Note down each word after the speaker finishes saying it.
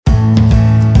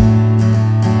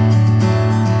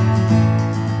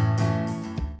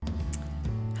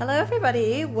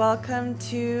everybody, welcome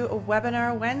to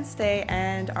Webinar Wednesday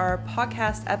and our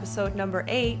podcast episode number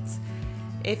 8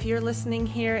 if you're listening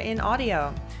here in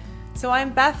audio. So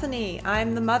I'm Bethany,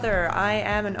 I'm the mother, I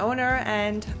am an owner,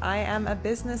 and I am a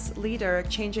business leader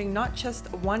changing not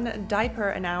just one diaper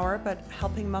an hour but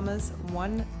helping mamas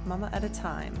one mama at a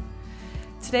time.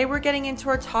 Today we're getting into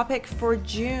our topic for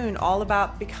June, all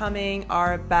about becoming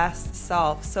our best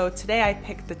self. So today I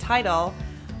picked the title,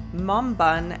 Mom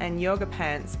Bun and Yoga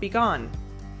Pants Be Gone.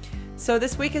 So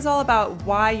this week is all about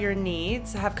why your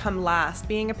needs have come last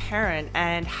being a parent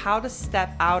and how to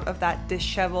step out of that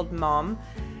disheveled mom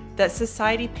that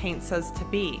society paints us to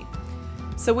be.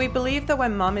 So we believe that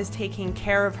when mom is taking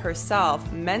care of herself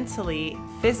mentally,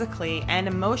 physically, and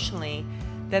emotionally,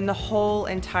 then the whole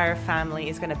entire family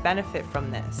is going to benefit from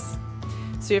this.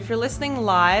 So if you're listening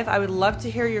live, I would love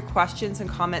to hear your questions and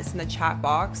comments in the chat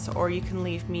box, or you can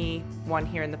leave me one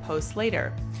here in the post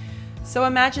later. So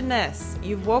imagine this,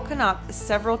 you've woken up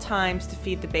several times to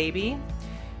feed the baby,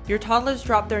 your toddlers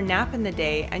dropped their nap in the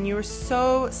day, and you are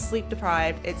so sleep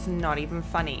deprived it's not even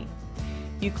funny.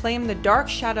 You claim the dark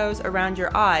shadows around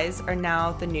your eyes are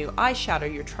now the new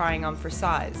eyeshadow you're trying on for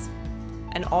size.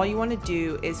 And all you want to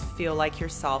do is feel like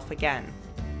yourself again.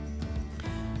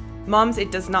 Moms,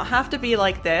 it does not have to be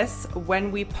like this.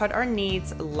 When we put our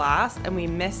needs last and we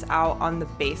miss out on the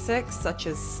basics such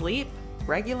as sleep,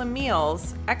 regular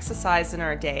meals, exercise in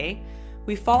our day,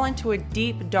 we fall into a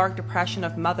deep, dark depression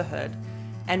of motherhood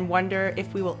and wonder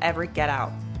if we will ever get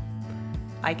out.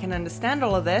 I can understand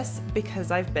all of this because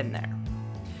I've been there.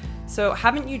 So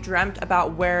haven't you dreamt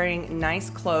about wearing nice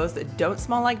clothes that don't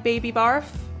smell like baby barf?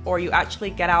 Or you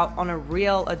actually get out on a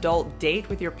real adult date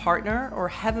with your partner, or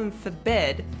heaven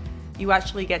forbid, you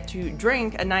actually get to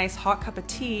drink a nice hot cup of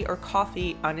tea or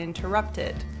coffee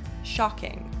uninterrupted.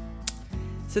 Shocking.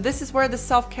 So this is where the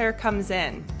self-care comes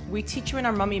in. We teach you in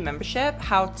our Mommy membership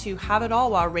how to have it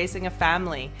all while raising a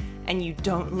family, and you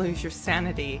don't lose your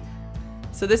sanity.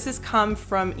 So this has come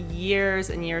from years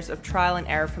and years of trial and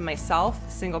error for myself,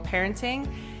 single parenting,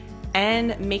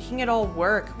 and making it all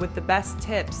work with the best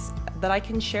tips that I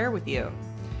can share with you.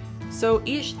 So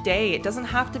each day, it doesn't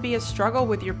have to be a struggle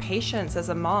with your patience as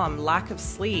a mom, lack of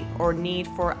sleep, or need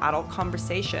for adult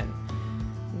conversation.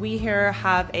 We here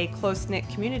have a close-knit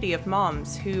community of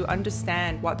moms who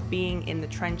understand what being in the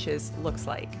trenches looks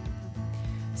like.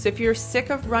 So if you're sick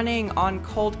of running on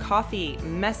cold coffee,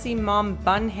 messy mom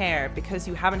bun hair because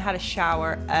you haven't had a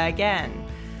shower again,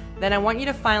 then I want you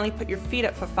to finally put your feet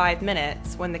up for 5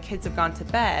 minutes when the kids have gone to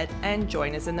bed and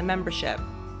join us in the membership.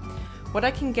 What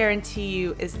I can guarantee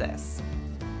you is this.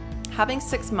 Having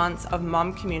 6 months of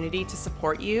mom community to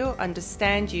support you,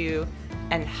 understand you,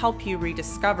 and help you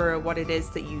rediscover what it is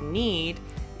that you need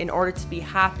in order to be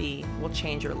happy will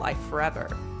change your life forever.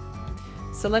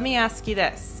 So let me ask you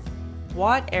this.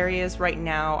 What areas right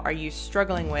now are you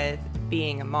struggling with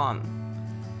being a mom?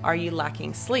 Are you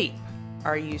lacking sleep?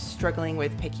 Are you struggling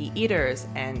with picky eaters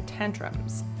and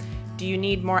tantrums? Do you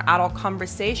need more adult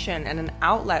conversation and an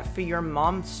outlet for your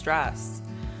mom stress?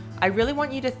 I really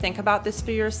want you to think about this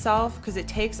for yourself because it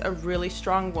takes a really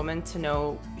strong woman to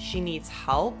know she needs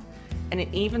help and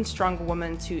an even stronger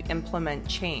woman to implement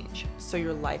change so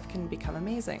your life can become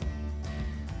amazing.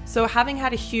 So having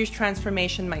had a huge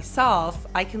transformation myself,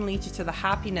 I can lead you to the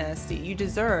happiness that you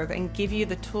deserve and give you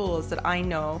the tools that I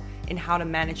know in how to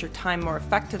manage your time more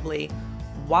effectively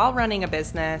while running a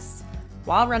business,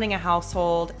 while running a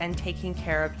household, and taking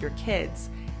care of your kids,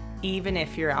 even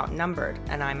if you're outnumbered,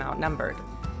 and I'm outnumbered.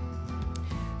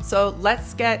 So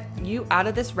let's get you out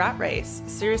of this rat race.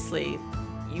 Seriously,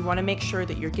 you want to make sure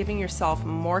that you're giving yourself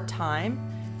more time,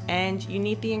 and you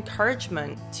need the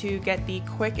encouragement to get the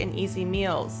quick and easy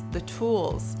meals, the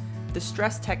tools, the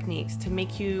stress techniques to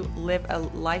make you live a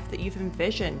life that you've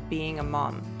envisioned being a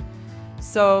mom.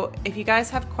 So if you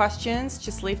guys have questions,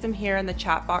 just leave them here in the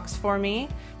chat box for me.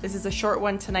 This is a short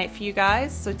one tonight for you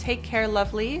guys, so take care,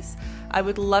 lovelies. I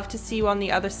would love to see you on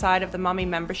the other side of the Mommy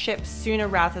membership sooner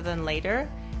rather than later.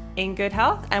 In good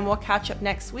health, and we'll catch up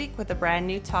next week with a brand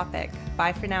new topic.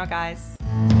 Bye for now, guys.